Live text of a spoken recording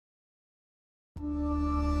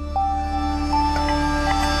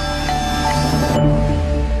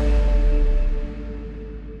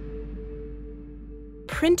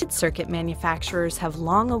Printed circuit manufacturers have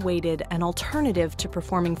long awaited an alternative to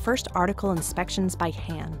performing first article inspections by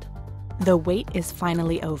hand. The wait is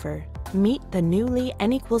finally over. Meet the newly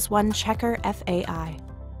N=1 checker FAI.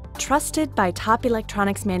 Trusted by top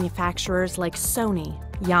electronics manufacturers like Sony,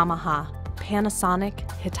 Yamaha, Panasonic,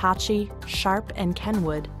 Hitachi, Sharp, and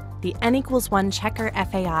Kenwood, the N=1 checker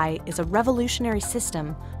FAI is a revolutionary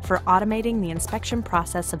system for automating the inspection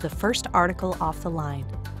process of the first article off the line.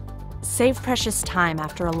 Save precious time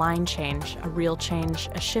after a line change, a reel change,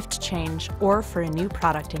 a shift change, or for a new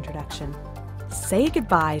product introduction. Say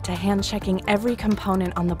goodbye to hand-checking every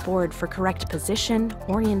component on the board for correct position,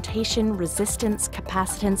 orientation, resistance,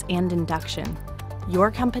 capacitance, and induction. Your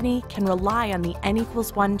company can rely on the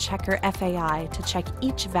N=1 checker FAI to check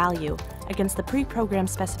each value against the pre-programmed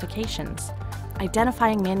specifications,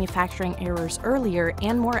 identifying manufacturing errors earlier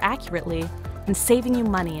and more accurately, and saving you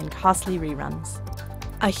money in costly reruns.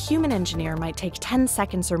 A human engineer might take 10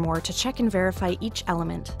 seconds or more to check and verify each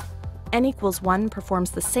element. N=1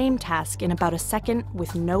 performs the same task in about a second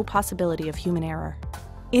with no possibility of human error.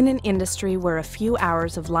 In an industry where a few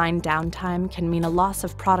hours of line downtime can mean a loss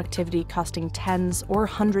of productivity costing tens or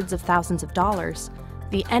hundreds of thousands of dollars,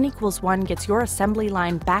 the N=1 gets your assembly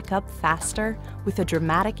line back up faster with a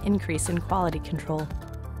dramatic increase in quality control.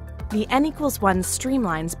 The N=1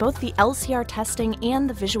 streamlines both the LCR testing and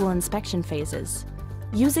the visual inspection phases.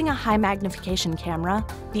 Using a high magnification camera,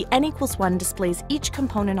 the N=1 displays each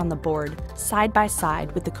component on the board, side by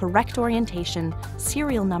side with the correct orientation,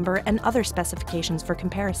 serial number, and other specifications for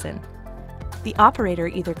comparison. The operator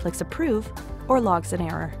either clicks Approve or logs an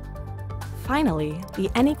error. Finally,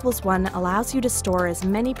 the N=1 allows you to store as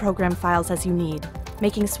many program files as you need,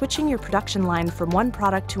 making switching your production line from one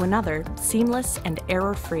product to another seamless and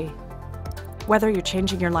error-free. Whether you're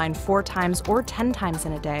changing your line 4 times or 10 times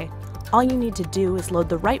in a day, all you need to do is load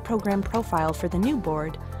the right program profile for the new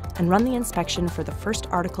board and run the inspection for the first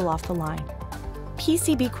article off the line.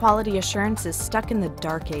 PCB quality assurance is stuck in the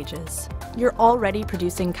dark ages. You're already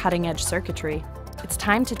producing cutting-edge circuitry. It's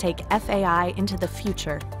time to take FAI into the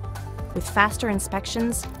future. With faster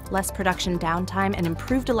inspections, less production downtime, and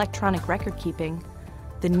improved electronic record keeping,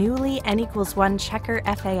 the newly N=1 checker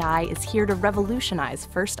FAI is here to revolutionize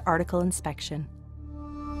first article inspection.